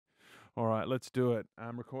All right, let's do it.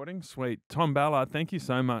 Recording? Sweet. Tom Ballard, thank you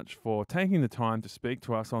so much for taking the time to speak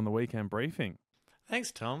to us on the weekend briefing.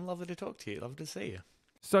 Thanks, Tom. Lovely to talk to you. Lovely to see you.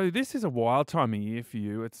 So, this is a wild time of year for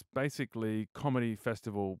you. It's basically Comedy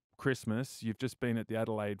Festival Christmas. You've just been at the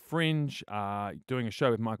Adelaide Fringe doing a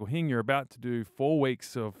show with Michael Hing. You're about to do 4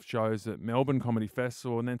 weeks of shows at Melbourne Comedy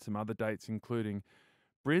Festival and then some other dates, including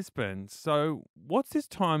Brisbane. So, what's this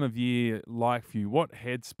time of year like for you? What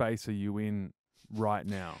headspace are you in right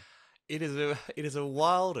now? It is a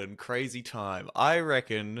wild and crazy time. I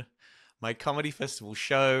reckon my comedy festival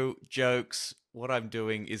show, jokes, what I'm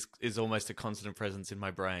doing is almost a constant presence in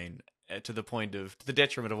my brain, to the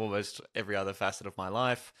detriment of almost every other facet of my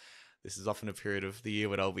life. This is often a period of the year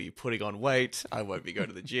when I'll be putting on weight. I won't be going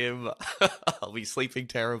to the gym. I'll be sleeping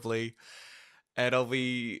terribly, and I'll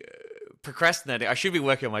be procrastinating. I should be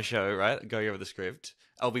working on my show, right? Going over the script.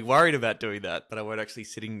 I'll be worried about doing that, but I won't actually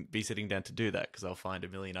be sitting down to do that because I'll find a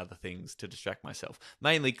million other things to distract myself.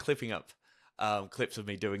 Mainly clipping up clips of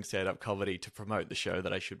me doing stand-up comedy to promote the show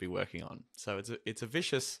that I should be working on. So it's a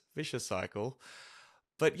vicious cycle.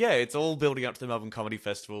 But yeah, it's all building up to the Melbourne Comedy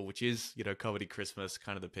Festival, which is, Comedy Christmas,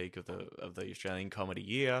 kind of the peak of the Australian comedy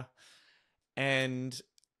year. And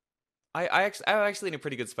I'm actually in a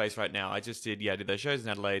pretty good space right now. I just did those shows in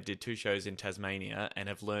Adelaide, did 2 shows in Tasmania, and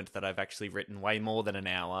have learned that I've actually written way more than an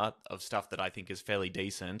hour of stuff that I think is fairly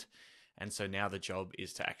decent. And so now the job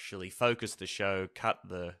is to actually focus the show, cut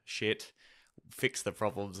the shit, fix the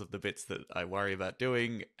problems of the bits that I worry about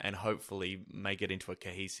doing, and hopefully make it into a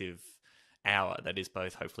cohesive hour that is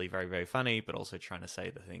both hopefully very, very funny, but also trying to say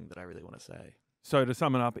the thing that I really want to say. So, to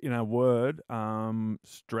sum it up in a word,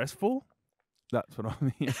 stressful? That's what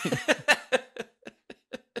I'm hearing.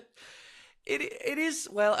 It is.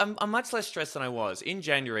 Well, I'm much less stressed than I was in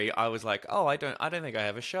January. I was like, oh, I don't think I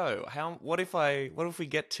have a show. What if we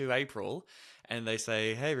get to April and they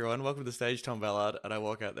say, hey everyone, welcome to the stage, Tom Ballard, and I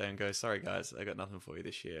walk out there and go, sorry guys, I got nothing for you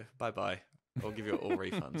this year. Bye bye. I'll give you all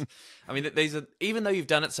refunds. I mean, these are, even though you've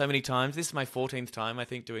done it so many times, this is my 14th time I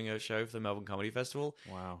think doing a show for the Melbourne Comedy Festival.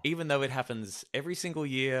 Wow. Even though it happens every single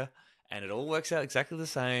year and it all works out exactly the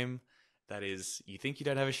same. That is, you think you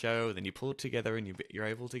don't have a show, then you pull it together and you're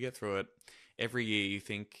able to get through it. Every year you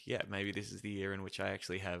think, yeah, maybe this is the year in which I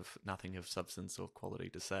actually have nothing of substance or quality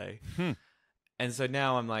to say. And so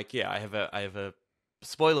now I'm like, yeah, I have a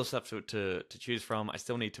spoil of stuff to choose from. I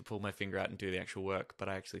still need to pull my finger out and do the actual work, but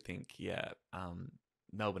I actually think,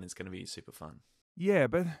 Melbourne is going to be super fun. Yeah,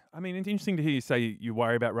 but I mean, it's interesting to hear you say you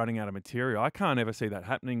worry about running out of material. I can't ever see that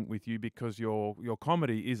happening with you because your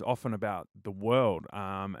comedy is often about the world.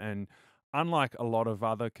 And unlike a lot of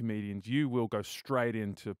other comedians, you will go straight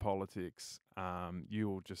into politics. You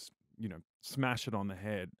will just, smash it on the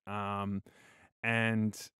head.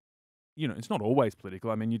 And, it's not always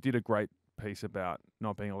political. I mean, you did a great piece about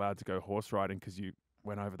not being allowed to go horse riding because you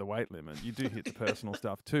went over the weight limit. You do hit the personal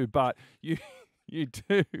stuff too, but you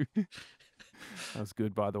do. That was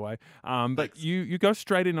good, by the way. But you go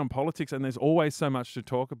straight in on politics, and there's always so much to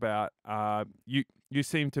talk about. You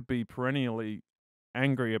seem to be perennially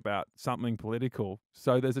angry about something political,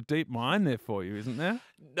 so there's a deep mind there for you, isn't there?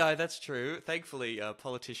 No, that's true. Thankfully,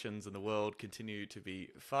 politicians in the world continue to be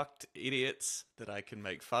fucked idiots that I can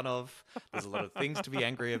make fun of. There's a lot of things to be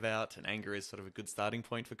angry about, and anger is sort of a good starting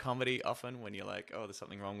point for comedy often when you're like, oh, there's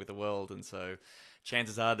something wrong with the world. And so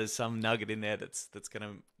chances are there's some nugget in there that's going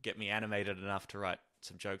to get me animated enough to write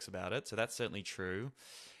some jokes about it. So that's certainly true.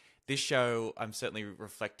 This show, I'm certainly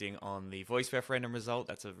reflecting on the voice referendum result.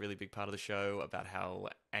 That's a really big part of the show about how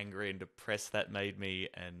angry and depressed that made me,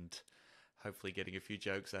 and hopefully getting a few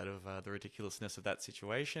jokes out of the ridiculousness of that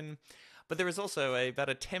situation. But there is also about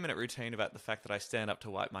a 10-minute routine about the fact that I stand up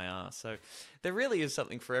to wipe my ass. So there really is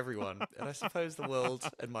something for everyone. And I suppose the world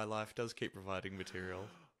and my life does keep providing material.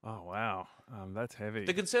 Oh, wow. That's heavy.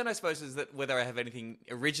 The concern, I suppose, is that whether I have anything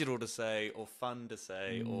original to say or fun to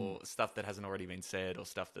say or stuff that hasn't already been said or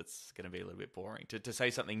stuff that's going to be a little bit boring. To say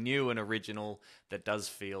something new and original that does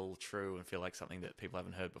feel true and feel like something that people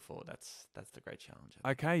haven't heard before, that's the great challenge.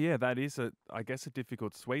 Okay, yeah, that is, I guess, a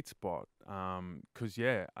difficult sweet spot. Because,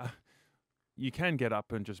 you can get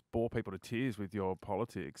up and just bore people to tears with your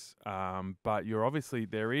politics. But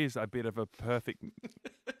there is a bit of a perfect...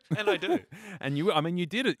 And I do. And you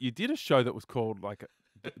did it. You did a show that was called like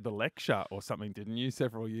The Lecture or something, didn't you?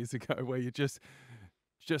 Several years ago, where you just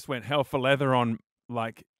went hell for leather on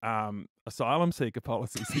like asylum seeker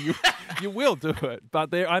policy. So you will do it,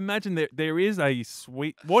 but I imagine there is a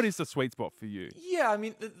sweet. What is the sweet spot for you? Yeah, I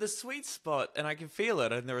mean the sweet spot, and I can feel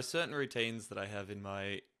it. And there are certain routines that I have in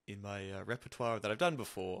my repertoire that I've done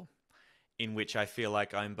before, in which I feel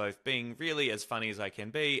like I'm both being really as funny as I can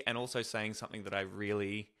be, and also saying something that I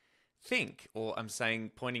really think, or I'm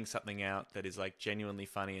saying pointing something out that is like genuinely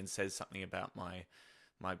funny and says something about my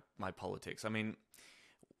politics. I mean,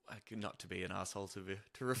 not to be an asshole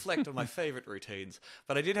to reflect on my favorite routines,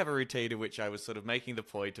 but I did have a routine in which I was sort of making the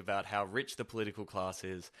point about how rich the political class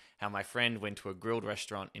is, how my friend went to a grilled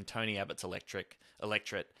restaurant in Tony Abbott's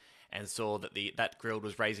electorate and saw that that grilled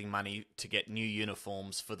was raising money to get new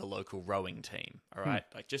uniforms for the local rowing team. All Hmm. right,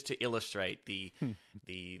 like just to illustrate the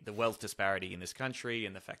wealth disparity in this country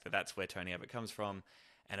and the fact that that's where Tony Abbott comes from.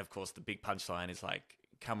 And of course, the big punchline is like,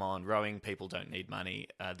 come on, rowing people don't need money.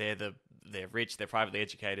 They're rich, they're privately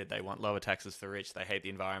educated, they want lower taxes for the rich, they hate the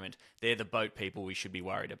environment. They're the boat people we should be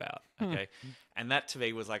worried about. Hmm. Okay, and that to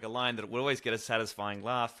me was like a line that would always get a satisfying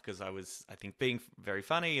laugh because I was, I think, being very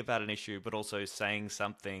funny about an issue, but also saying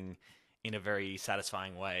something in a very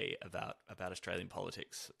satisfying way about Australian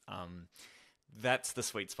politics. That's the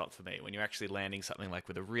sweet spot for me when you're actually landing something like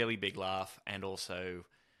with a really big laugh and also,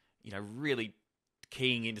 really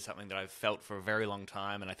keying into something that I've felt for a very long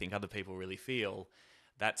time, and I think other people really feel.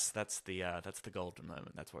 That's the golden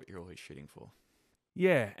moment. That's what you're always shooting for.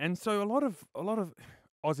 Yeah, and so a lot of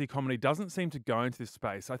Aussie comedy doesn't seem to go into this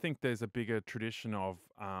space. I think there's a bigger tradition of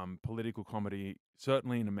political comedy,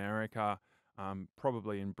 certainly in America,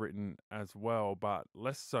 probably in Britain as well, but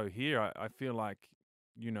less so here. I feel like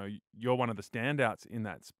you're one of the standouts in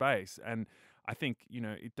that space, and I think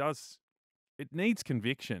it needs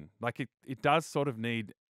conviction. Like it does sort of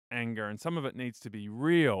need anger, and some of it needs to be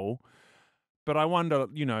real. But I wonder,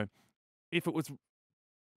 if it was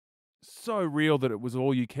so real that it was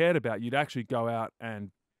all you cared about, you'd actually go out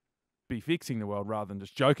and be fixing the world rather than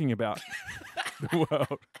just joking about the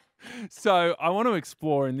world. So I want to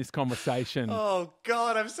explore in this conversation. Oh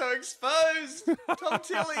God, I'm so exposed, Tom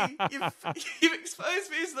Tilley. You've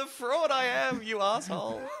exposed me as the fraud I am, you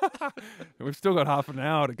asshole. We've still got half an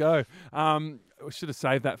hour to go. We should have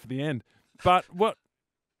saved that for the end. But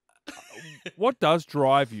what does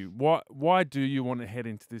drive you? Why do you want to head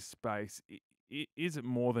into this space? Is it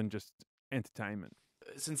more than just entertainment?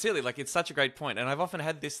 Sincerely, like, it's such a great point, and I've often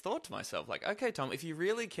had this thought to myself, like, okay, Tom, if you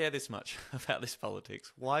really care this much about this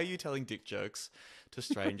politics, why are you telling dick jokes to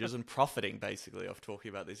strangers and profiting basically off talking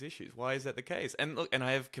about these issues? Why is that the case? And look, and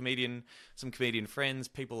I have some comedian friends,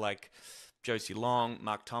 people like Josie Long,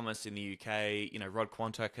 Mark Thomas in the UK, Rod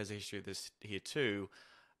Quantock has a history of this here too.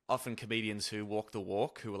 Often comedians who walk the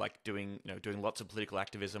walk, who are like doing lots of political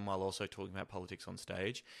activism while also talking about politics on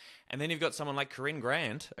stage. And then you've got someone like Corinne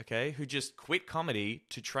Grant, okay, who just quit comedy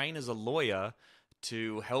to train as a lawyer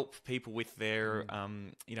to help people with their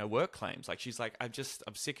work claims. Like, she's like, I'm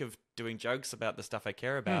sick of doing jokes about the stuff I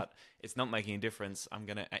care about. It's not making a difference. I'm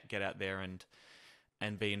gonna get out there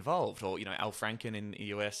and be involved. Or Al Franken in the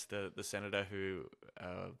US, the senator who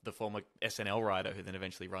the former SNL writer who then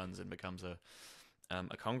eventually runs and becomes a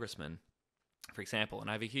congressman, for example. And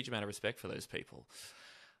I have a huge amount of respect for those people.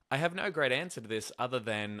 I have no great answer to this other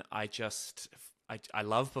than I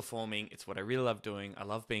love performing. It's what I really love doing. I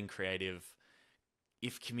love being creative.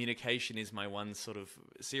 If communication is my one sort of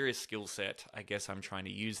serious skill set, I guess I'm trying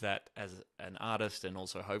to use that as an artist and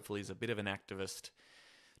also hopefully as a bit of an activist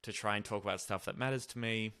to try and talk about stuff that matters to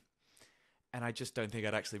me. And I just don't think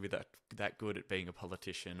I'd actually be that good at being a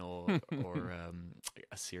politician or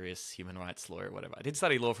a serious human rights lawyer or whatever. I did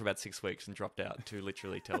study law for about 6 weeks and dropped out to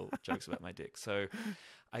literally tell jokes about my dick. So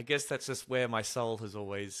I guess that's just where my soul has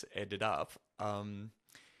always ended up. And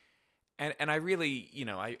I really,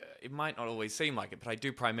 it might not always seem like it, but I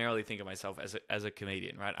do primarily think of myself as a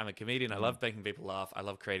comedian, right? I'm a comedian. I love making people laugh. I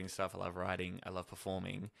love creating stuff. I love writing. I love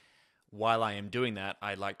performing. While I am doing that,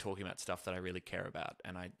 I like talking about stuff that I really care about,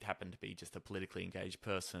 and I happen to be just a politically engaged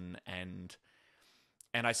person. And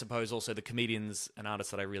I suppose also the comedians and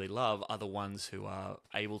artists that I really love are the ones who are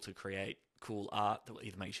able to create cool art that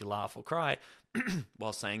either makes you laugh or cry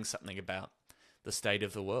while saying something about the state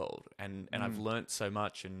of the world. And I've learnt so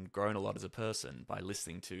much and grown a lot as a person by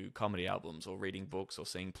listening to comedy albums or reading books or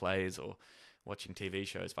seeing plays or watching TV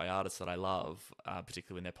shows by artists that I love,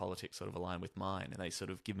 particularly when their politics sort of align with mine, and they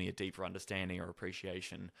sort of give me a deeper understanding or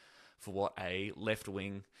appreciation for what a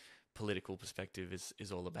left-wing political perspective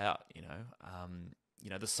is all about.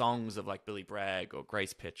 The songs of like Billy Bragg or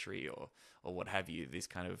Grace Petrie or what have you, these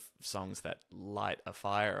kind of songs that light a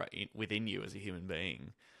fire within you as a human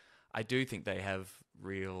being. I do think they have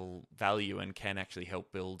real value and can actually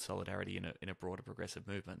help build solidarity in a broader progressive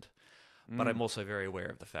movement. But I'm also very aware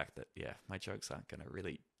of the fact that, my jokes aren't going to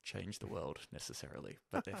really change the world necessarily,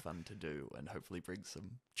 but they're fun to do and hopefully bring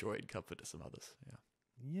some joy and comfort to some others. Yeah.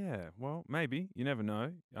 Yeah, well, maybe. You never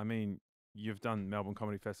know. I mean, you've done Melbourne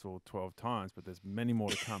Comedy Festival 12 times, but there's many more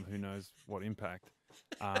to come. Who knows what impact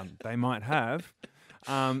they might have.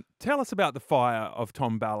 Tell us about the fire of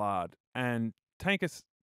Tom Ballard and take us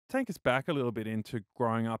back a little bit into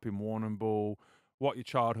growing up in Warrnambool, what your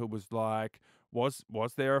childhood was like. Was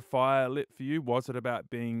there a fire lit for you? Was it about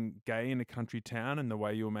being gay in a country town and the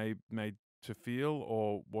way you were made to feel,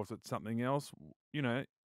 or was it something else? You know,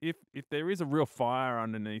 if there is a real fire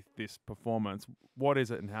underneath this performance, what is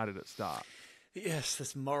it and how did it start? Yes,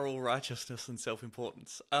 this moral righteousness and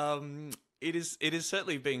self-importance. It is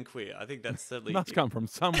certainly being queer. I think that's certainly Must come from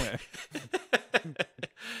somewhere.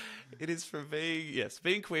 It is for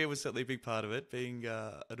being queer was certainly a big part of it. Being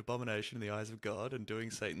an abomination in the eyes of God and doing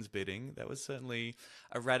Satan's bidding, that was certainly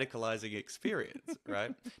a radicalizing experience,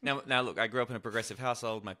 right? Now, look, I grew up in a progressive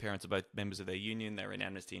household. My parents are both members of their union. They were in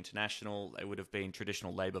Amnesty International. They would have been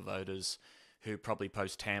traditional Labor voters who probably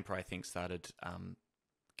post-Tampa, I think, started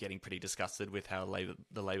getting pretty disgusted with how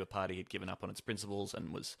the Labor Party had given up on its principles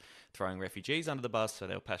and was throwing refugees under the bus, so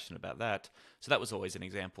they were passionate about that. So that was always an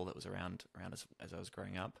example that was around as I was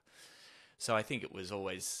growing up. So I think it was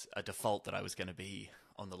always a default that I was going to be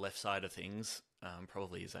on the left side of things,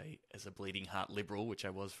 probably as a bleeding heart liberal, which I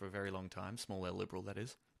was for a very long time, small L liberal, that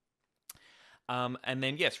is. And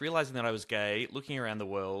then, yes, realizing that I was gay, looking around the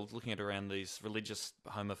world, looking at around these religious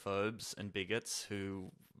homophobes and bigots who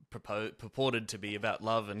purported to be about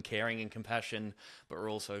love and caring and compassion, but were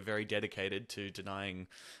also very dedicated to denying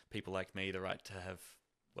people like me the right to have,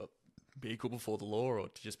 well, be equal before the law or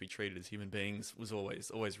to just be treated as human beings, was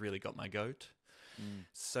always really got my goat.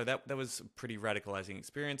 So that was a pretty radicalizing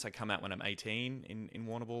experience. I come out when I'm 18 in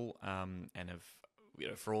Warrnambool, and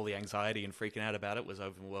have, for all the anxiety and freaking out about it, was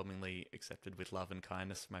overwhelmingly accepted with love and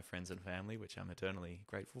kindness from my friends and family, which I'm eternally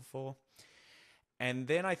grateful for. And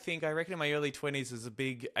then I reckon in my early 20s there's a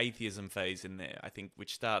big atheism phase in there, I think,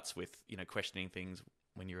 which starts with, questioning things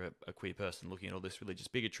when you're a queer person, looking at all this religious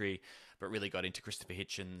bigotry, but really got into Christopher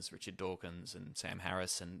Hitchens, Richard Dawkins, and Sam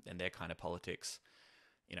Harris and their kind of politics.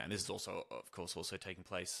 And this is also, of course, also taking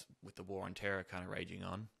place with the war on terror kind of raging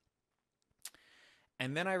on.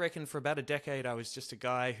 And then I reckon for about a decade, I was just a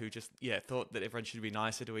guy who just, thought that everyone should be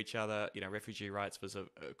nicer to each other. Refugee rights was a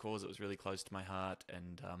cause that was really close to my heart,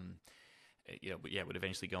 and would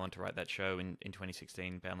eventually go on to write that show in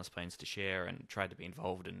 2016, Boundless Planes to Share, and tried to be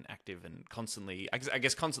involved and active and constantly, I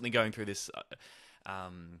guess, constantly going through this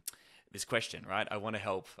this question, right? I want to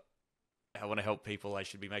help people. I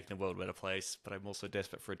should be making the world a better place, but I'm also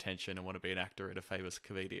desperate for attention and want to be an actor and a famous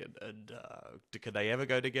comedian. And could they ever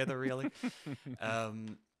go together, really?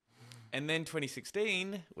 And then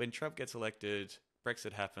 2016, when Trump gets elected,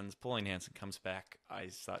 Brexit happens, Pauline Hanson comes back, I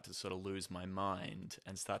start to sort of lose my mind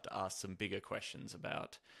and start to ask some bigger questions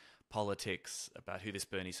about politics, about who this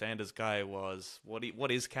Bernie Sanders guy was,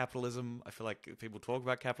 what is capitalism? I feel like people talk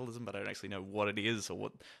about capitalism, but I don't actually know what it is or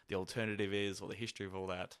what the alternative is or the history of all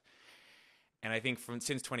that. And I think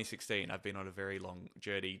since 2016, I've been on a very long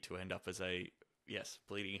journey to end up as a,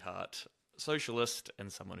 bleeding heart socialist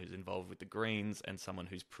and someone who's involved with the Greens and someone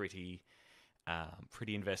who's pretty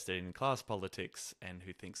invested in class politics and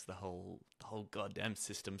who thinks the whole goddamn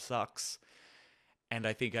system sucks. And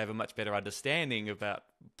I think I have a much better understanding about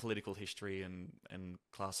political history and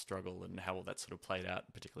class struggle and how all that sort of played out,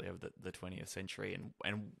 particularly over the 20th century,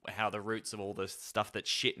 and how the roots of all the stuff that's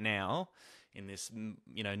shit now in this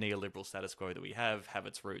neoliberal status quo that we have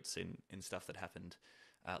its roots in stuff that happened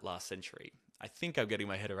last century. I think I'm getting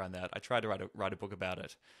my head around that. I tried to write a book about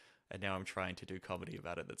it, and now I'm trying to do comedy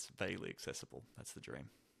about it that's vaguely accessible. That's the dream.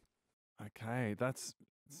 Okay, that's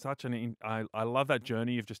such I love that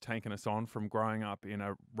journey you've just taken us on, from growing up in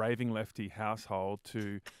a raving lefty household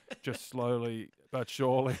to just slowly but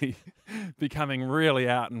surely becoming really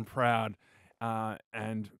out and proud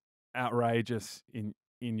and outrageous in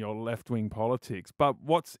your left-wing politics. But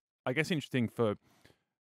what's, I guess, interesting for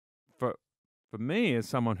me as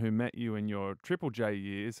someone who met you in your Triple J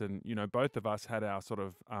years, and both of us had our sort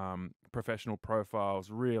of professional profiles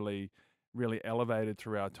really elevated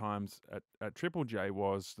through our times at Triple J,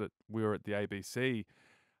 was that we were at the ABC,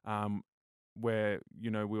 where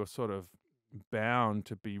we were sort of bound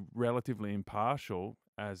to be relatively impartial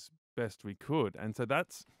as best we could, and so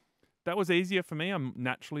that was easier for me. I'm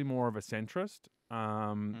naturally more of a centrist,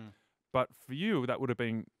 but for you that would have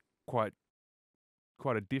been quite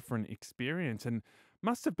a different experience, and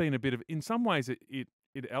must have been a bit of, in some ways it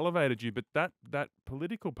elevated you, but that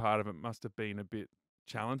political part of it must have been a bit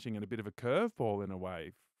challenging and a bit of a curveball in a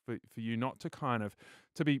way for you, not to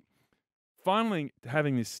to be finally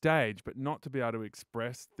having this stage, but not to be able to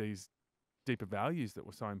express these deeper values that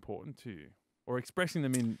were so important to you, or expressing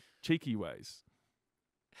them in cheeky ways.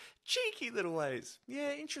 Cheeky little ways.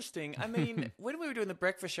 Yeah, interesting. I mean, when we were doing the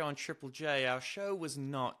breakfast show on Triple J, our show was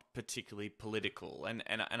not particularly political, and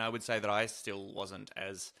I would say that I still wasn't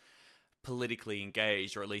as politically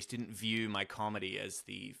engaged, or at least didn't view my comedy as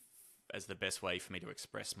the best way for me to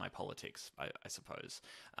express my politics, I suppose.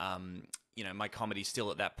 My comedy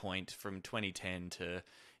still at that point from 2010 to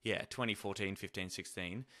 2014, 15,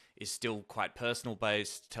 16 is still quite personal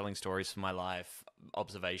based, telling stories from my life,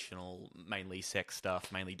 observational, mainly sex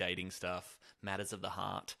stuff, mainly dating stuff, matters of the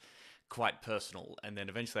heart, quite personal. And then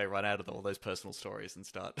eventually I run out of all those personal stories and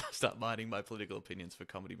start mining my political opinions for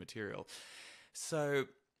comedy material. So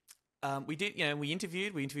we did, we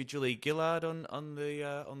interviewed Julie Gillard on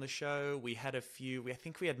the show. We had a few. I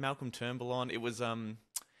think we had Malcolm Turnbull on.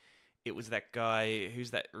 It was that guy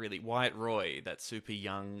who's that really Wyatt Roy, that super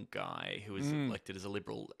young guy who was elected as a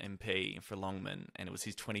Liberal MP for Longman, and it was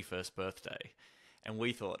his 21st birthday. And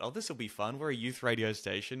we thought, oh, this will be fun. We're a youth radio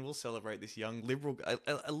station. We'll celebrate this young Liberal,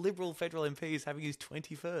 a Liberal federal MP is having his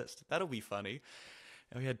 21st. That'll be funny.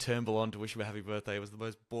 And we had Turnbull on to wish him a happy birthday. It was the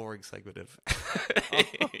most boring segment of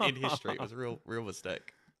in history. It was a real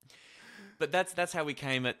mistake. But that's how we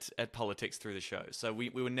came at politics through the show. So we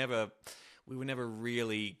were never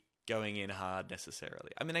really going in hard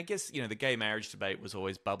necessarily. I mean, I guess, the gay marriage debate was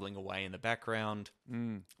always bubbling away in the background.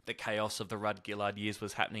 The chaos of the Rudd Gillard years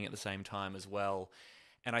was happening at the same time as well.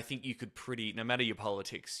 And I think you could no matter your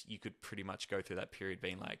politics, you could pretty much go through that period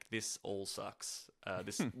being like, this all sucks.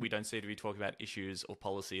 We don't seem to be talking about issues or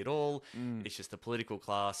policy at all. It's just the political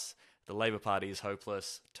class. The Labor Party is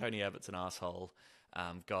hopeless. Tony Abbott's an asshole.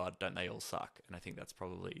 God, don't they all suck? And I think that's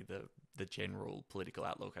probably the general political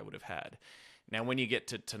outlook I would have had. Now, when you get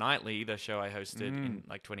to Tonightly, the show I hosted in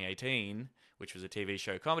 2018, which was a TV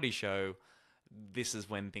show, comedy show, this is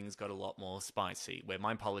when things got a lot more spicy, where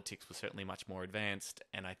my politics was certainly much more advanced,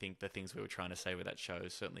 and I think the things we were trying to say with that show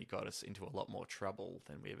certainly got us into a lot more trouble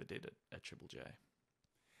than we ever did at Triple J.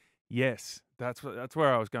 Yes, that's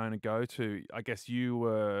where I was going to go to. I guess you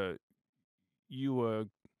were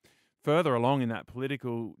further along in that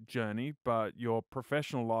political journey, but your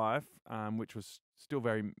professional life, which was still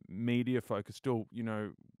very media focused, still,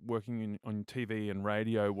 working on TV and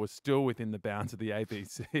radio, was still within the bounds of the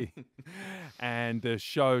ABC. And the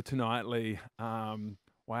show Tonightly,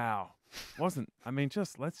 wow,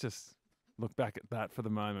 let's just look back at that for a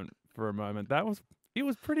moment. It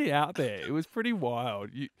was pretty out there. It was pretty wild.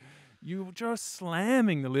 You were just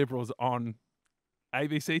slamming the Liberals on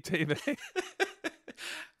ABC TV.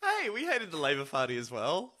 Hey, we hated the Labor Party as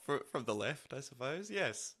well, from the left, I suppose.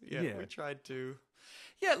 Yes. Yeah. We tried to...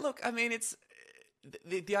 Yeah, look, I mean, it's...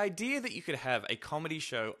 The idea that you could have a comedy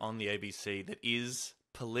show on the ABC that is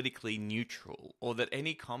politically neutral, or that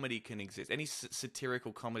any comedy can exist, any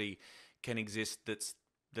satirical comedy can exist that's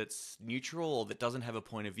neutral, or that doesn't have a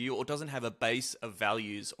point of view, or doesn't have a base of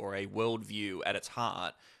values or a worldview at its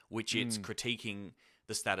heart, which it's critiquing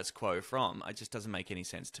the status quo from, it just doesn't make any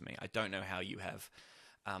sense to me. I don't know how you have...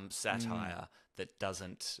 satire that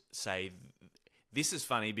doesn't say this is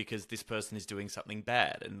funny because this person is doing something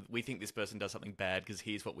bad, and we think this person does something bad because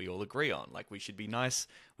here's what we all agree on. Like, we should be nice.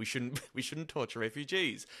 We shouldn't torture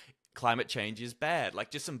refugees. Climate change is bad.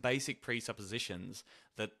 Like, just some basic presuppositions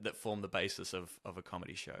that form the basis of a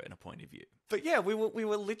comedy show and a point of view. But yeah, we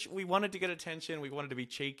wanted to get attention. We wanted to be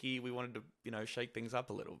cheeky. We wanted to shake things up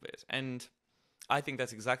a little bit. And I think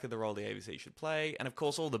that's exactly the role the ABC should play. And of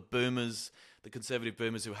course, all the boomers, the conservative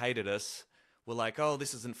boomers who hated us, were like, oh,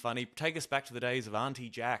 this isn't funny. Take us back to the days of Auntie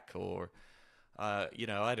Jack, or, I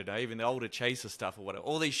don't know, even the older Chaser stuff or whatever.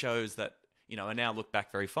 All these shows that, are now looked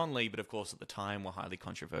back very fondly, but of course at the time were highly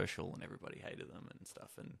controversial and everybody hated them and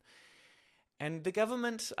stuff. And the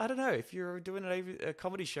government, I don't know, if you're doing a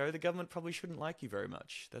comedy show, the government probably shouldn't like you very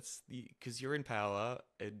much. That's because you're in power,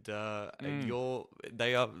 and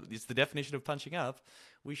it's the definition of punching up.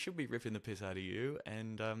 We should be ripping the piss out of you.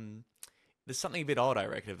 And there's something a bit odd, I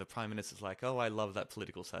reckon, if the Prime Minister's like, oh, I love that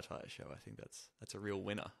political satire show. I think that's a real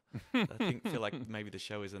winner. Feel like maybe the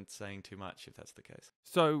show isn't saying too much if that's the case.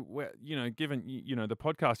 So, given, the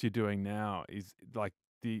podcast you're doing now is like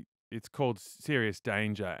it's called Serious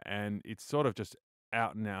Danger, and it's sort of just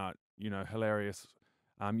out and out, hilarious.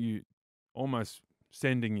 You almost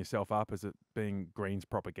sending yourself up as it being Greens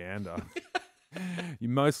propaganda. You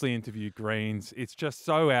mostly interview Greens. It's just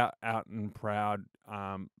so out and proud,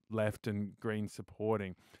 left and Green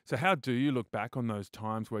supporting. So how do you look back on those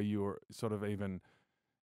times where you were sort of even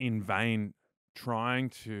in vain trying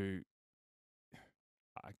to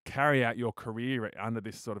carry out your career under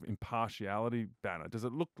this sort of impartiality banner? Does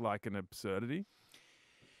it look like an absurdity?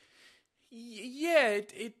 Yeah,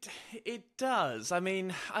 it does. I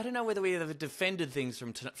mean, I don't know whether we ever defended things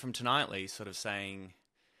from Tonightly, sort of saying.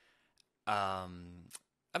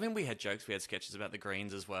 I mean, we had jokes, we had sketches about the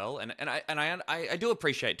Greens as well, and I do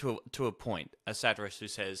appreciate to a point a satirist who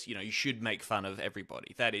says, you know, you should make fun of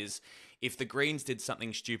everybody. That is, if the Greens did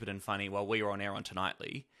something stupid and funny while we were on air on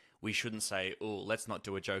Tonightly, we shouldn't say, "Oh, let's not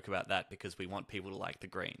do a joke about that because we want people to like the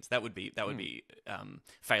Greens." That would be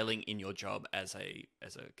failing in your job as a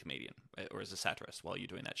comedian or as a satirist while you're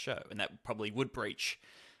doing that show, and that probably would breach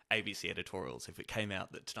ABC editorials if it came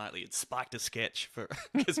out that Tonightly had spiked a sketch for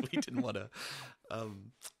because we didn't want to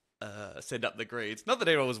send up the Greens. Not that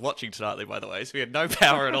anyone was watching Tonightly, by the way, so we had no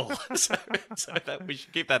power at all. so that we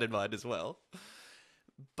should keep that in mind as well.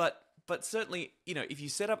 But certainly, you know, if you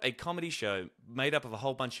set up a comedy show made up of a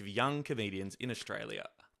whole bunch of young comedians in Australia,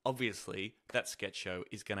 obviously that sketch show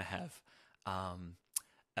is going to have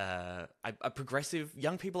a progressive.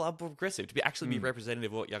 Young people are progressive. To be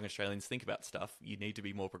representative of what young Australians think about stuff, you need to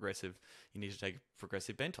be more progressive. You need to take a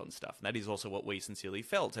progressive bent on stuff. And that is also what we sincerely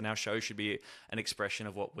felt. And our show should be an expression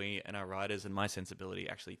of what we and our writers and my sensibility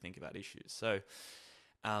actually think about issues.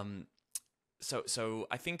 So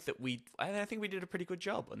I think that we did a pretty good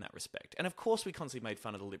job in that respect. And of course, we constantly made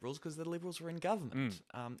fun of the Liberals because the Liberals were in government.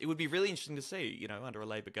 It would be really interesting to see, you know, under a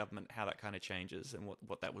Labor government, how that kind of changes and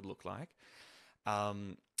what that would look like.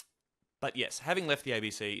 But yes, having left the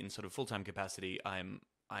ABC in sort of full-time capacity, I'm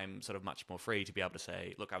sort of much more free to be able to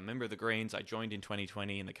say, look, I'm a member of the Greens. I joined in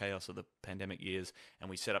 2020 in the chaos of the pandemic years,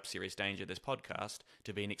 and we set up Serious Danger, this podcast,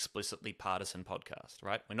 to be an explicitly partisan podcast,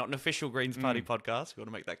 right? We're not an official Greens Party podcast. We want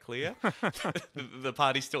to make that clear. The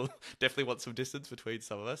party still definitely wants some distance between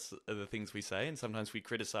some of us, the things we say, and sometimes we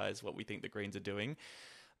criticise what we think the Greens are doing.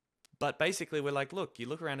 But basically, we're like, look, you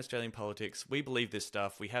look around Australian politics, we believe this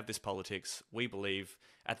stuff, we have this politics, we believe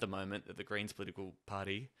at the moment that the Greens political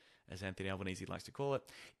party, as Anthony Albanese likes to call it,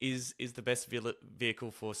 is the best vehicle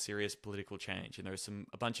for serious political change. And there are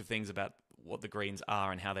a bunch of things about what the Greens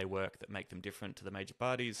are and how they work that make them different to the major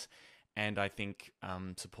parties. And I think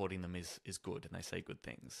supporting them is good, and they say good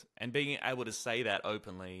things. And being able to say that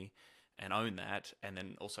openly and own that, and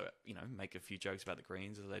then also, you know, make a few jokes about the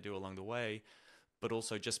Greens as they do along the way, but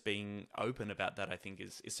also just being open about that, I think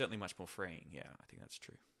is certainly much more freeing. Yeah, I think that's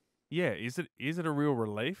true. Yeah, is it a real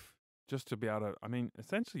relief just to be able to? I mean,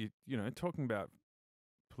 essentially, you know, talking about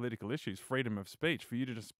political issues, freedom of speech, for you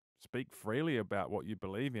to just speak freely about what you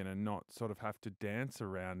believe in and not sort of have to dance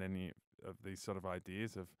around any of these sort of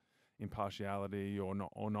ideas of impartiality or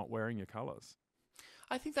not wearing your colours.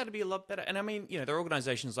 I think that'd be a lot better. And I mean, you know, there are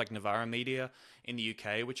organisations like Novara Media in the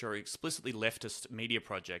UK, which are an explicitly leftist media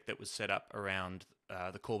project that was set up around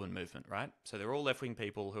the Corbyn movement, right? So they're all left-wing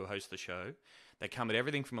people who host the show. They come at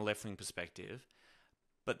everything from a left-wing perspective,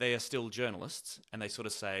 but they are still journalists, and they sort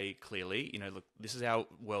of say clearly, you know, look, this is our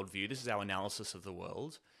worldview, this is our analysis of the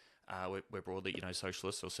world. We're broadly, you know,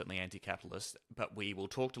 socialists or certainly anti-capitalist, but we will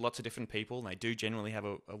talk to lots of different people, and they do generally have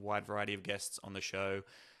a wide variety of guests on the show.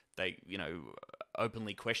 They, you know,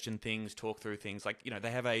 openly question things, talk through things. Like, you know,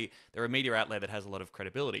 they're a media outlet that has a lot of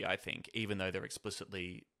credibility, I think, even though they're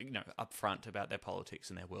explicitly, you know, upfront about their politics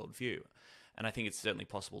and their worldview. And I think it's certainly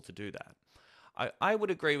possible to do that. I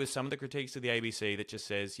would agree with some of the critiques of the ABC that just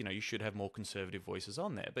says, you know, you should have more conservative voices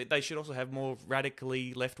on there, but they should also have more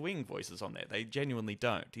radically left-wing voices on there. They genuinely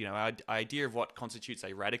don't. You know, our idea of what constitutes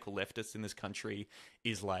a radical leftist in this country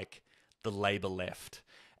is like the Labour left.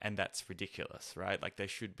 And that's ridiculous, right? Like you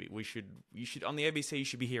should on the ABC, you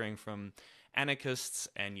should be hearing from anarchists,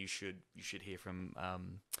 and you should hear from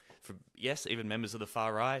yes, even members of the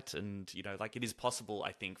far right. And, you know, like, it is possible,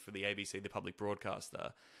 I think, for the ABC, the public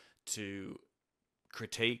broadcaster, to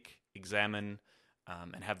critique, examine,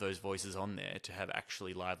 and have those voices on there to have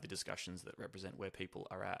actually lively discussions that represent where people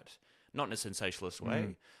are at. Not in a sensationalist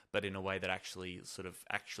way, but in a way that actually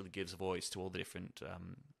gives voice to all the different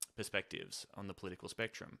perspectives on the political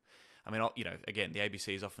spectrum. I mean, you know, again, the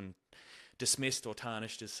ABC is often dismissed or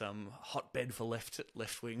tarnished as some hotbed for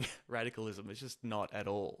left-wing radicalism. It's just not at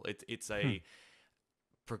all. It's a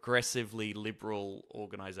progressively liberal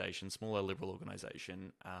organisation, smaller liberal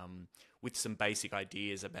organisation, with some basic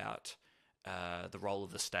ideas about the role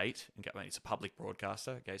of the state. I mean, it's a public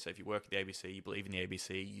broadcaster. Okay, so if you work at the ABC, you believe in the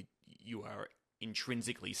ABC, you are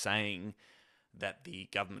intrinsically saying that the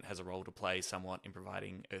government has a role to play somewhat in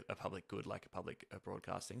providing a public good, like a public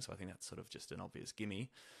broadcasting. So I think that's sort of just an obvious gimme.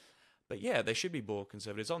 But yeah, there should be more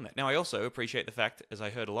conservatives on that. Now, I also appreciate the fact, as I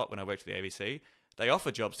heard a lot when I worked at the ABC, they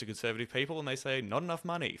offer jobs to conservative people and they say, not enough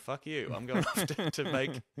money, fuck you. I'm going off to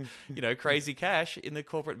make, you know, crazy cash in the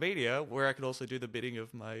corporate media, where I can also do the bidding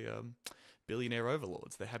of my billionaire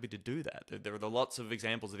overlords. They're happy to do that. There are lots of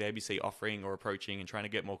examples of the ABC offering or approaching and trying to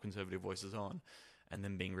get more conservative voices on, and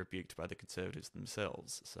then being rebuked by the Conservatives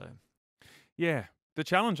themselves. So, Yeah. The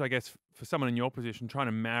challenge, I guess, for someone in your position, trying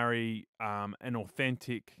to marry an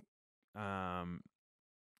authentic um,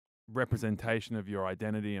 representation of your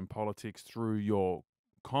identity and politics through your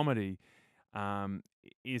comedy,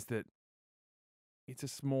 is that it's a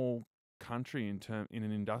small country in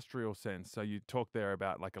an industrial sense. So you talk there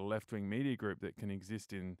about like a left-wing media group that can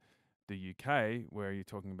exist in the UK, where you're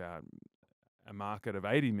talking about a market of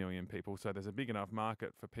 80 million people. So there's a big enough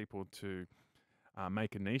market for people to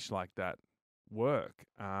make a niche like that work.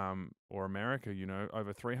 Or America,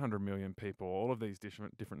 over 300 million people. All of these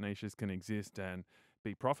different niches can exist and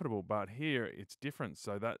be profitable. But here it's different.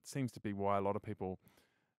 So that seems to be why a lot of people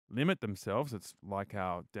limit themselves. It's like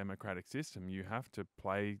our democratic system. You have to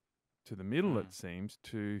play to the middle, it seems,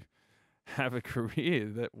 to have a career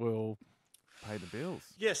that will pay the bills.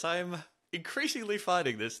 yes, I'm increasingly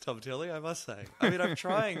finding this, Tom Tilley, I must say. I mean, I'm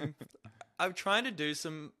trying to do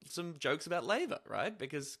some jokes about Labor, right?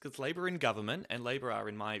 Because Labor in government and Labor are,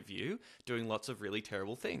 in my view, doing lots of really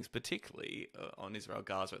terrible things, particularly on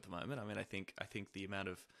Israel-Gaza at the moment. I mean, I think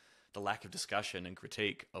the lack of discussion and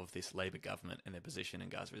critique of this Labor government and their position in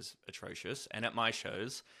Gaza is atrocious. And at my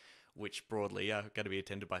shows, which broadly are going to be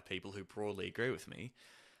attended by people who broadly agree with me,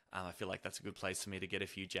 I feel like that's a good place for me to get a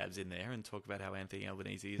few jabs in there and talk about how Anthony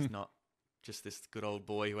Albanese is not just this good old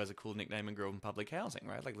boy who has a cool nickname and grew up in public housing,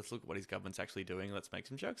 right? Like, let's look at what his government's actually doing. Let's make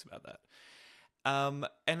some jokes about that.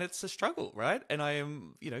 And it's a struggle, right? And I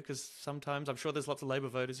am, because sometimes I'm sure there's lots of Labor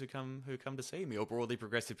voters who come to see me, or broadly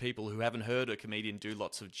progressive people who haven't heard a comedian do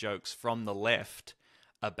lots of jokes from the left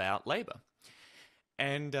about Labor.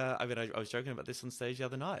 And I was joking about this on stage the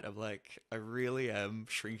other night. I'm like, I really am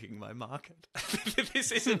shrinking my market.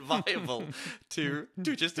 This isn't viable to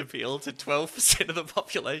just appeal to 12% of the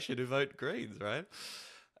population who vote Greens, right?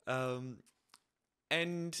 And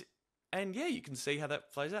yeah, you can see how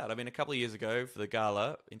that plays out. I mean, a couple of years ago for the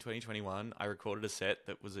gala in 2021, I recorded a set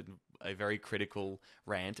that was a very critical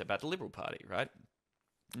rant about the Liberal Party, right?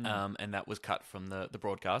 And that was cut from the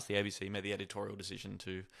broadcast. The ABC made the editorial decision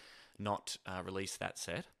to not release that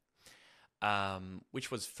set, which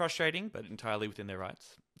was frustrating, but entirely within their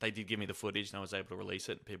rights. They did give me the footage, and I was able to release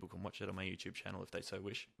it. People can watch it on my YouTube channel if they so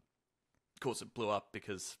wish. Of course, it blew up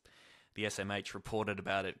because the SMH reported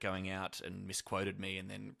about it going out and misquoted me, and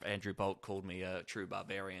then Andrew Bolt called me a true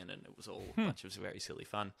barbarian, and it was all a bunch of very silly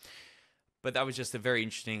fun. But that was just a very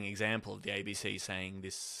interesting example of the ABC saying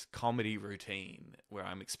this comedy routine where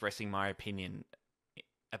I'm expressing my opinion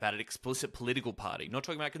about an explicit political party, not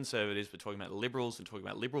talking about Conservatives, but talking about Liberals and talking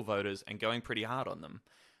about Liberal voters and going pretty hard on them.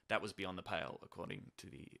 That was beyond the pale, according to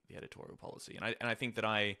the editorial policy. And I think that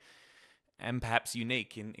I am perhaps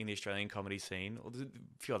unique in the Australian comedy scene, or there's a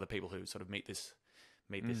few other people who sort of meet this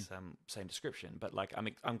same description. But like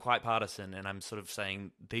I'm quite partisan, and I'm sort of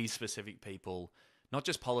saying these specific people, not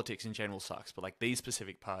just politics in general sucks, but like these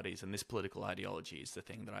specific parties and this political ideology is the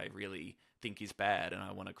thing that I really think is bad, and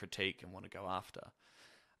I want to critique and want to go after.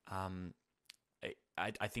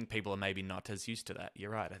 I think people are maybe not as used to that. You're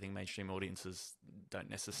right. I think mainstream audiences don't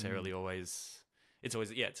necessarily always. It's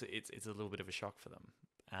always it's a little bit of a shock for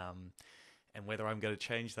them. And whether I'm going to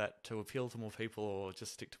change that to appeal to more people or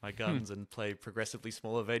just stick to my guns and play progressively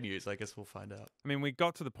smaller venues, I guess we'll find out. I mean, we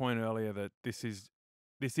got to the point earlier that this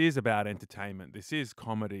is about entertainment. This is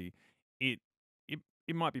comedy. It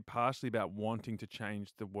might be partially about wanting to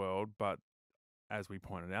change the world, but as we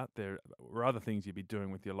pointed out, there were other things you'd be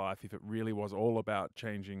doing with your life if it really was all about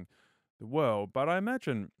changing the world. But I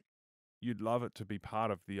imagine you'd love it to be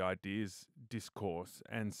part of the ideas discourse.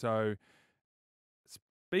 And so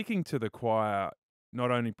speaking to the choir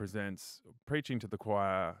not only presents preaching to the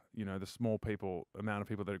choir, the small amount of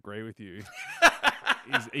people that agree with you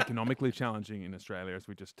is economically challenging in Australia, as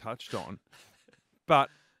we just touched on. But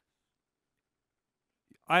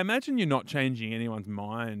I imagine you're not changing anyone's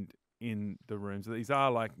mind in the rooms. These are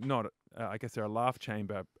like not, I guess they're a laugh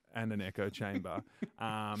chamber and an echo chamber.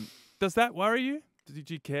 Does that worry you? Did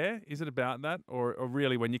you care? Is it about that? Or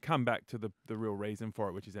really when you come back to the real reason for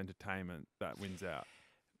it, which is entertainment, that wins out?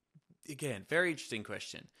 Again, very interesting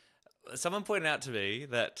question. Someone pointed out to me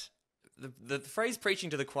that the phrase preaching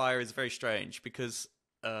to the choir is very strange because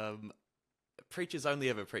preachers only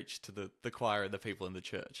ever preach to the choir and the people in the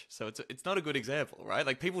church. So it's not a good example, right?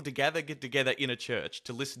 Like people get together in a church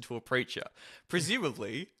to listen to a preacher.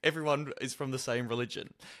 Presumably, everyone is from the same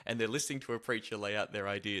religion and they're listening to a preacher lay out their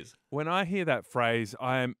ideas. When I hear that phrase,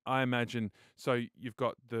 I imagine, so you've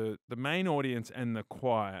got the main audience and the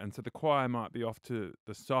choir, and so the choir might be off to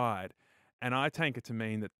the side, and I take it to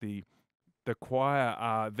mean that the the choir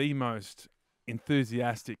are the most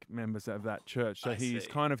enthusiastic members of that church. So I he's see.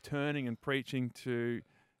 kind of turning and preaching to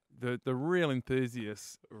the real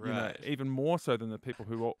enthusiasts, Right. even more so than the people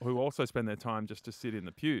who also spend their time just to sit in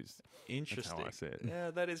the pews. That's how Interesting. I see it.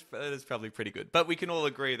 Yeah, that is probably pretty good. But we can all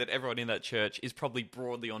agree that everyone in that church is probably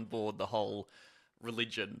broadly on board the whole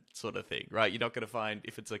religion sort of thing, right? You're not going to find,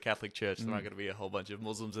 if it's a Catholic church, there aren't going to be a whole bunch of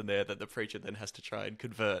Muslims in there that the preacher then has to try and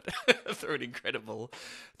convert through an incredible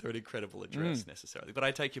address necessarily. But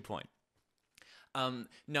I take your point.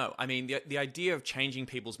 No, I mean the idea of changing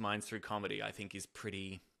people's minds through comedy, I think, is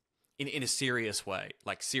pretty. In a serious way,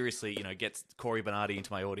 like seriously, get Cory Bernardi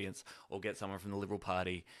into my audience, or get someone from the Liberal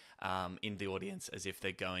Party in the audience, as if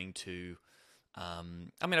they're going to. I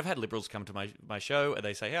mean, I've had Liberals come to my show and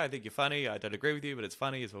they say, "Hey, I think you're funny. I don't agree with you, but it's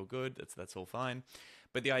funny. It's all good. That's all fine."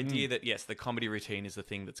 But the idea that yes, the comedy routine is the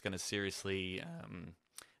thing that's going to seriously,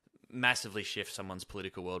 massively shift someone's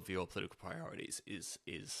political worldview or political priorities is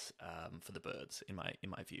for the birds in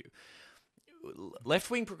my view.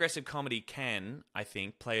 Left-wing progressive comedy can, I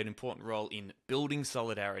think, play an important role in building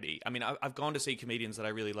solidarity. I mean, I've gone to see comedians that I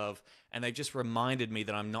really love, and they've just reminded me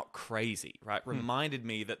that I'm not crazy, right? Reminded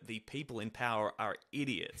me that the people in power are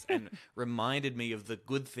idiots, and reminded me of the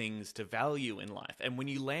good things to value in life. And when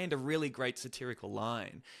you land a really great satirical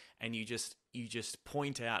line, and you just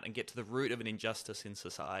point out and get to the root of an injustice in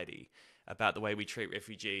society, about the way we treat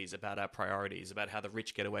refugees, about our priorities, about how the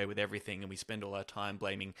rich get away with everything and we spend all our time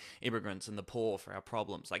blaming immigrants and the poor for our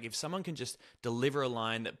problems. Like, if someone can just deliver a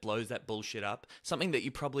line that blows that bullshit up, something that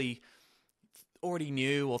you probably already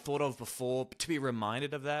knew or thought of before, to be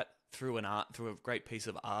reminded of that through a great piece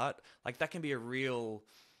of art, like that can be a real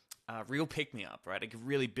pick-me-up, right? It can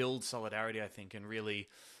really build solidarity, I think, and really,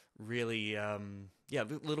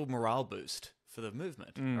 little morale boost for the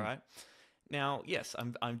movement, right? Now, yes,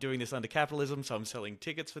 I'm doing this under capitalism, so I'm selling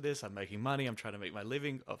tickets for this. I'm making money. I'm trying to make my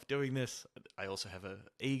living off doing this. I also have an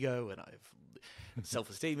ego and I have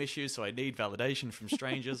self-esteem issues, so I need validation from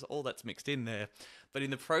strangers. All that's mixed in there. But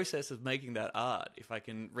in the process of making that art, if I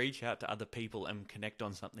can reach out to other people and connect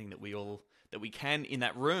on something that we can, in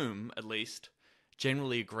that room at least,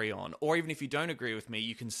 generally agree on, or even if you don't agree with me,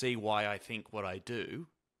 you can see why I think what I do.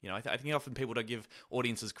 I think often people don't give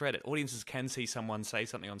audiences credit. Audiences can see someone say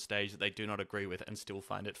something on stage that they do not agree with and still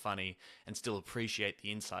find it funny and still appreciate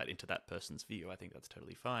the insight into that person's view. I think that's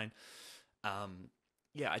totally fine.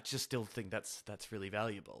 I just still think that's really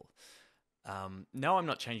valuable. No, I'm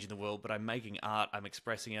not changing the world, but I'm making art, I'm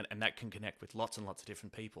expressing it, and that can connect with lots and lots of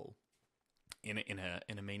different people in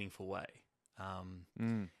a meaningful way.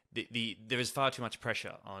 There is far too much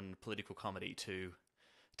pressure on political comedy to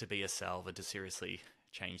be a salve and to seriously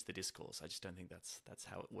change the discourse. I just don't think that's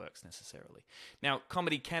how it works necessarily. Now,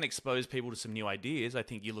 comedy can expose people to some new ideas. I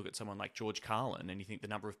think you look at someone like George Carlin and you think the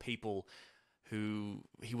number of people who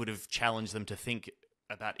he would have challenged them to think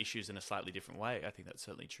about issues in a slightly different way. I think that's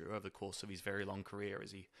certainly true over the course of his very long career,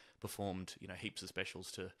 as he performed, heaps of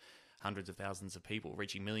specials to hundreds of thousands of people,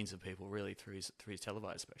 reaching millions of people really through his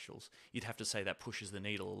televised specials. You'd have to say that pushes the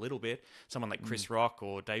needle a little bit. Someone like Chris Rock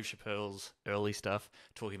or Dave Chappelle's early stuff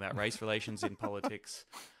talking about race relations in politics,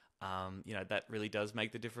 that really does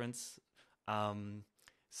make the difference.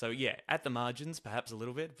 So yeah, at the margins, perhaps a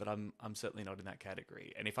little bit, but I'm certainly not in that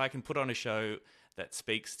category. And if I can put on a show that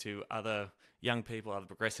speaks to other young people, other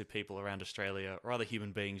progressive people around Australia, or other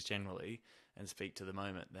human beings generally, and speak to the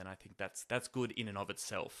moment, then I think that's good in and of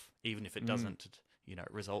itself, even if it doesn't,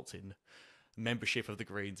 result in membership of the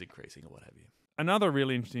Greens increasing or what have you. Another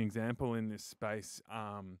really interesting example in this space,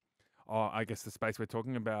 I guess the space we're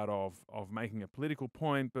talking about of making a political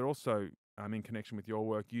point, but also in connection with your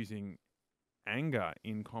work using anger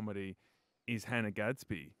in comedy, is Hannah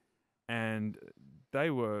Gadsby. And they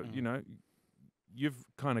were, you've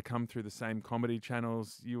kind of come through the same comedy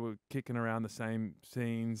channels, you were kicking around the same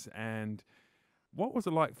scenes, and what was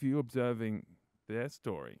it like for you observing their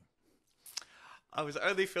story? I was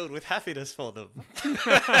only filled with happiness for them.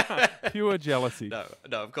 Pure jealousy. No,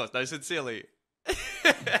 of course. No, sincerely.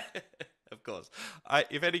 Of course.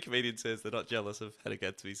 If any comedian says they're not jealous of Hannah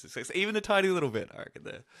Gadsby's success, even a tiny little bit, I reckon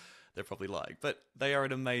they're probably lying. But they are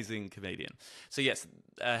an amazing comedian. So yes,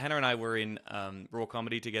 Hannah and I were in Raw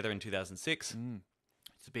Comedy together in 2006.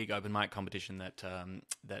 It's a big open mic competition that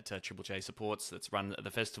Triple J supports, that's run at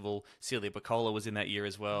the festival. Celia Bacola was in that year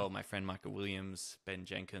as well. My friend Michael Williams, Ben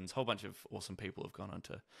Jenkins, a whole bunch of awesome people have gone on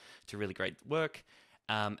to really great work.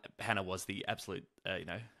 Hannah was the absolute,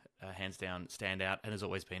 hands down standout, and has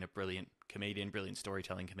always been a brilliant comedian, brilliant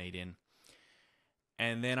storytelling comedian.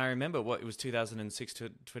 And then I remember it was 2006 to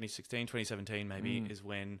 2016, 2017 maybe, is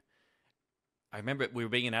when I remember we were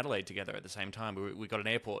being in Adelaide together at the same time. We got an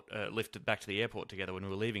airport lifted back to the airport together when we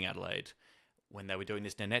were leaving Adelaide, when they were doing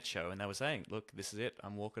this Nanette show, and they were saying, "Look, this is it.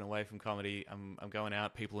 I'm walking away from comedy. I'm going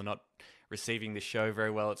out. People are not receiving this show very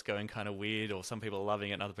well. It's going kind of weird, or some people are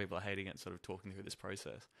loving it and other people are hating it." Sort of talking through this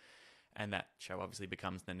process, and that show obviously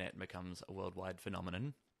becomes Nanette and becomes a worldwide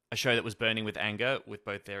phenomenon. A show that was burning with anger with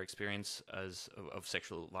both their experience of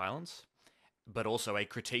sexual violence, but also a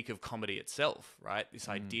critique of comedy itself. Right, this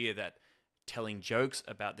idea that telling jokes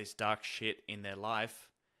about this dark shit in their life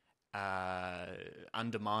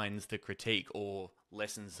undermines the critique or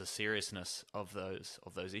lessens the seriousness of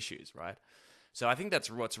those issues, right? So I think that's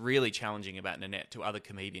what's really challenging about Nanette to other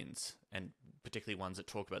comedians, and particularly ones that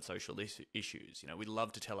talk about social issues. You know, we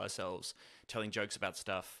love to tell ourselves telling jokes about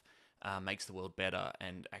stuff makes the world better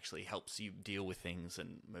and actually helps you deal with things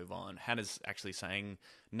and move on. Hannah's actually saying,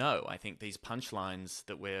 no, I think these punchlines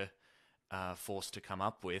that we're forced to come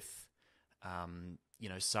up with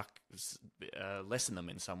lessen them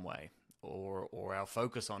in some way, or our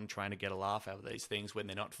focus on trying to get a laugh out of these things when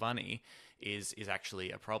they're not funny is actually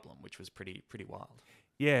a problem, which was pretty wild.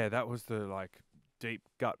 Yeah, that was the like deep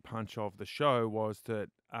gut punch of the show, was that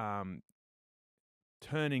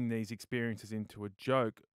turning these experiences into a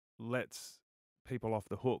joke lets people off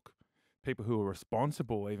the hook, people who are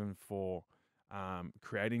responsible even for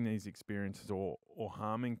creating these experiences or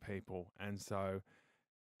harming people. And so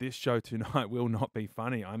this show tonight will not be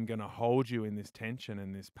funny. I'm going to hold you in this tension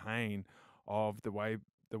and this pain of the way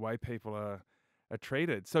people are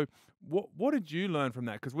treated. So what did you learn from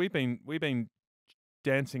that? Because we've been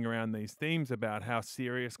dancing around these themes about how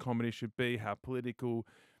serious comedy should be, how political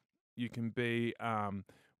you can be,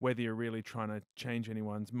 whether you're really trying to change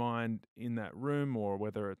anyone's mind in that room, or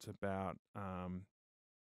whether it's about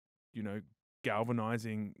you know,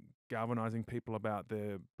 galvanizing people about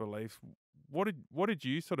their beliefs. What did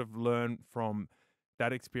you sort of learn from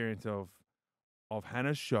that experience of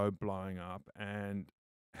Hannah's show blowing up, and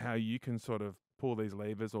how you can sort of pull these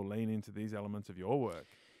levers or lean into these elements of your work?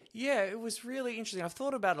 Yeah, it was really interesting. I've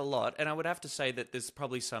thought about it a lot, and I would have to say that there's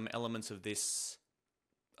probably some elements of this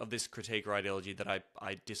critique or ideology that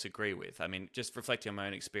I disagree with. I mean, just reflecting on my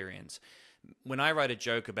own experience, when I write a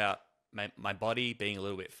joke about my body being a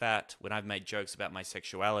little bit fat, when I've made jokes about my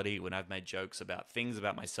sexuality, when I've made jokes about things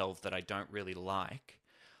about myself that I don't really like,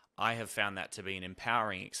 I have found that to be an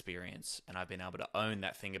empowering experience, and I've been able to own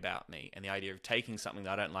that thing about me. And the idea of taking something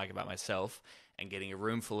that I don't like about myself and getting a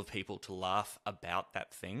room full of people to laugh about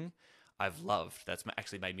that thing, I've loved. That's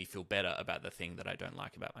actually made me feel better about the thing that I don't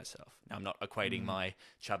like about myself. Now, I'm not equating my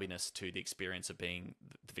chubbiness to the experience of being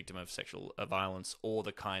the victim of sexual violence, or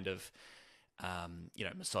the kind of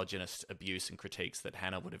misogynist abuse and critiques that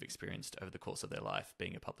Hannah would have experienced over the course of their life,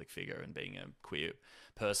 being a public figure and being a queer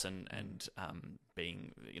person, and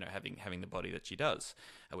being, having the body that she does,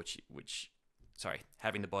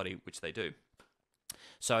 having the body which they do.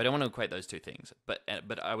 So I don't want to equate those two things, but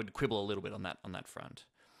I would quibble a little bit on that front.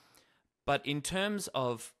 But in terms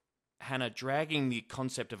of Hannah dragging the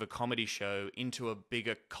concept of a comedy show into a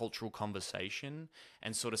bigger cultural conversation,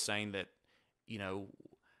 and sort of saying that,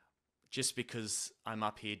 just because I'm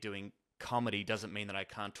up here doing comedy doesn't mean that I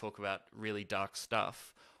can't talk about really dark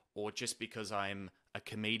stuff, or just because I'm a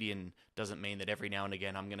comedian doesn't mean that every now and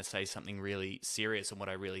again I'm going to say something really serious and what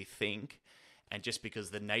I really think. And just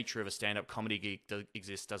because the nature of a stand-up comedy gig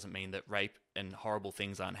exists doesn't mean that rape and horrible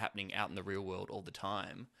things aren't happening out in the real world all the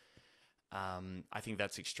time. I think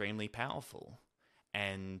that's extremely powerful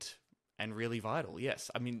and really vital.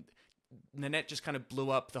 Yes, I mean, Nanette just kind of blew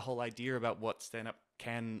up the whole idea about what stand-up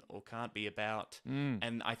can or can't be about.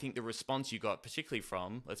 And I think the response you got, particularly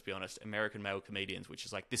from, let's be honest, American male comedians, which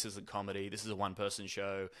is like, this isn't comedy, this is a one-person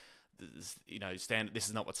show, this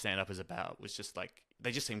is not what stand-up is about, was just like,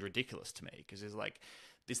 they just seemed ridiculous to me, because it's like,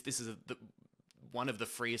 this is one of the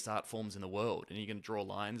freest art forms in the world, and you're going to draw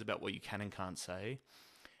lines about what you can and can't say.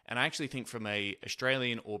 And I actually think from a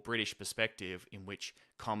Australian or British perspective, in which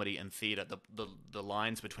comedy and theatre, the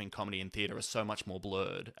lines between comedy and theatre are so much more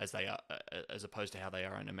blurred as they are, as opposed to how they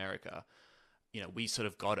are in America. We sort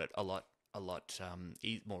of got it a lot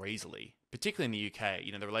more easily, particularly in the UK.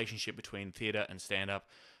 The relationship between theatre and stand-up,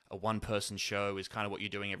 a one-person show is kind of what you're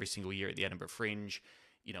doing every single year at the Edinburgh Fringe.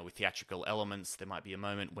 With theatrical elements, there might be a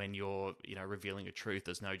moment when you're, revealing a truth.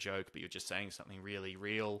 There's no joke, but you're just saying something really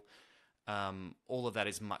real. All of that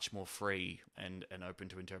is much more free and open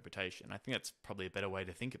to interpretation. I think that's probably a better way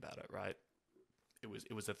to think about it, right?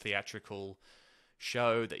 It was a theatrical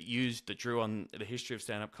show that drew on the history of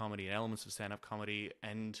stand-up comedy and elements of stand-up comedy,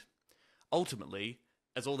 and ultimately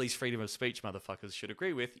as all these freedom of speech motherfuckers should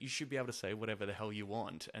agree with, you should be able to say whatever the hell you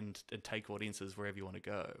want and take audiences wherever you want to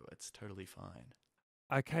go. It's totally fine.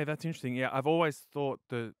 Okay, that's interesting. Yeah, I've always thought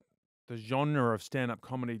the genre of stand-up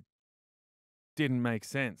comedy didn't make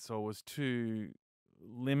sense or was too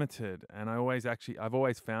limited, and I've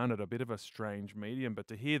always found it a bit of a strange medium. But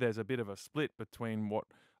to hear there's a bit of a split between what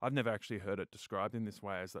I've never actually heard it described in this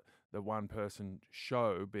way as the one person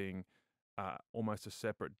show being almost a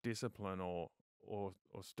separate discipline or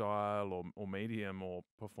style or medium or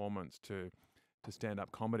performance to stand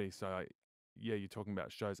up comedy. So yeah, you're talking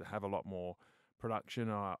about shows that have a lot more production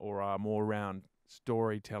or are more around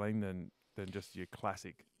storytelling than just your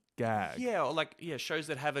classic gag. Yeah, or like shows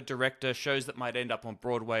that have a director, shows that might end up on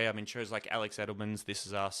Broadway. I mean, shows like Alex Edelman's This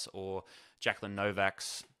Is Us or Jacqueline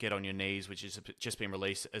Novak's Get on Your Knees, which has just been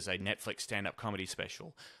released as a Netflix stand-up comedy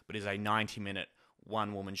special, but is a 90-minute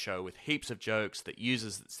one-woman show with heaps of jokes that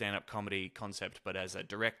uses the stand-up comedy concept, but as a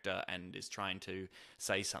director and is trying to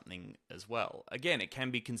say something as well. Again, it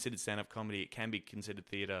can be considered stand-up comedy. It can be considered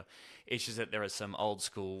theatre. It's just that there are some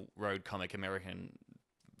old-school road comic American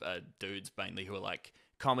dudes mainly who are like,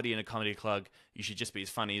 comedy in a comedy club, you should just be as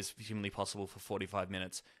funny as humanly possible for 45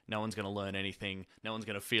 minutes. No one's going to learn anything. No one's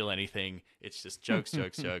going to feel anything. It's just jokes,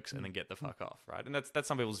 jokes, jokes, and then get the fuck off, right? And that's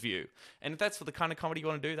some people's view. And if that's for the kind of comedy you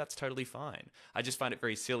want to do, that's totally fine. I just find it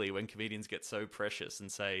very silly when comedians get so precious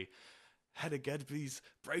and say, Hannah Gadsby's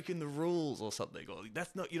breaking the rules or something, or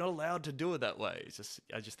you're not allowed to do it that way.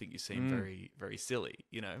 I just think you seem very, very silly,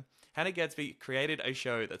 you know? Hannah Gadsby created a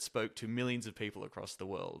show that spoke to millions of people across the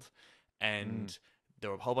world, and there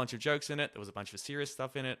were a whole bunch of jokes in it. There was a bunch of serious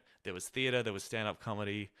stuff in it. There was theater. There was stand-up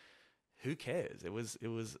comedy. Who cares? It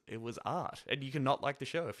was art, and you can not like the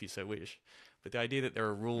show if you so wish. But the idea that there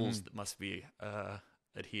are rules that must be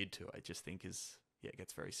adhered to, I just think it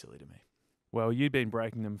gets very silly to me. Well, you've been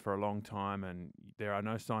breaking them for a long time, and there are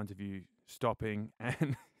no signs of you stopping.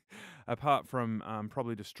 And apart from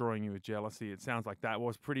probably destroying you with jealousy, it sounds like that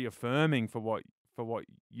was pretty affirming for what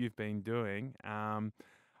you've been doing.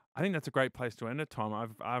 I think that's a great place to end it,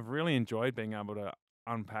 Tom. I've really enjoyed being able to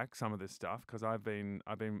unpack some of this stuff because I've been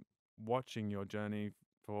watching your journey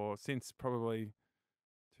since probably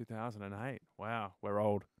 2008. Wow, we're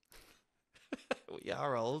old. We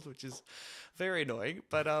are old, which is very annoying,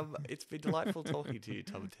 but it's been delightful talking to you,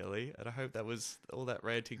 Tom Tilley, and I hope that was all that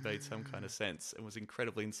ranting made some kind of sense and was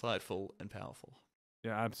incredibly insightful and powerful.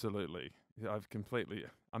 Yeah, absolutely.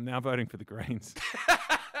 I'm now voting for the Greens.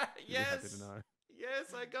 Yes. Happy to know.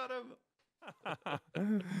 Yes, I got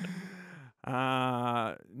him.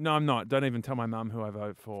 No, I'm not. Don't even tell my mum who I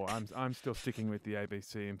vote for. I'm still sticking with the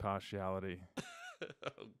ABC impartiality.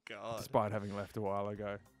 Oh God! Despite having left a while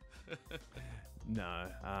ago. No,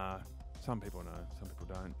 some people know, some people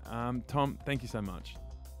don't. Tom, thank you so much.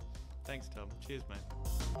 Thanks, Tom. Cheers, mate.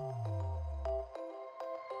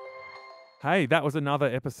 Hey, that was another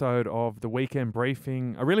episode of the Weekend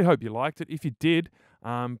Briefing. I really hope you liked it. If you did,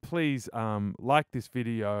 please like this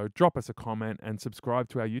video, drop us a comment, and subscribe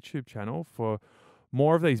to our YouTube channel for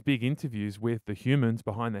more of these big interviews with the humans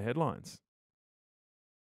behind the headlines.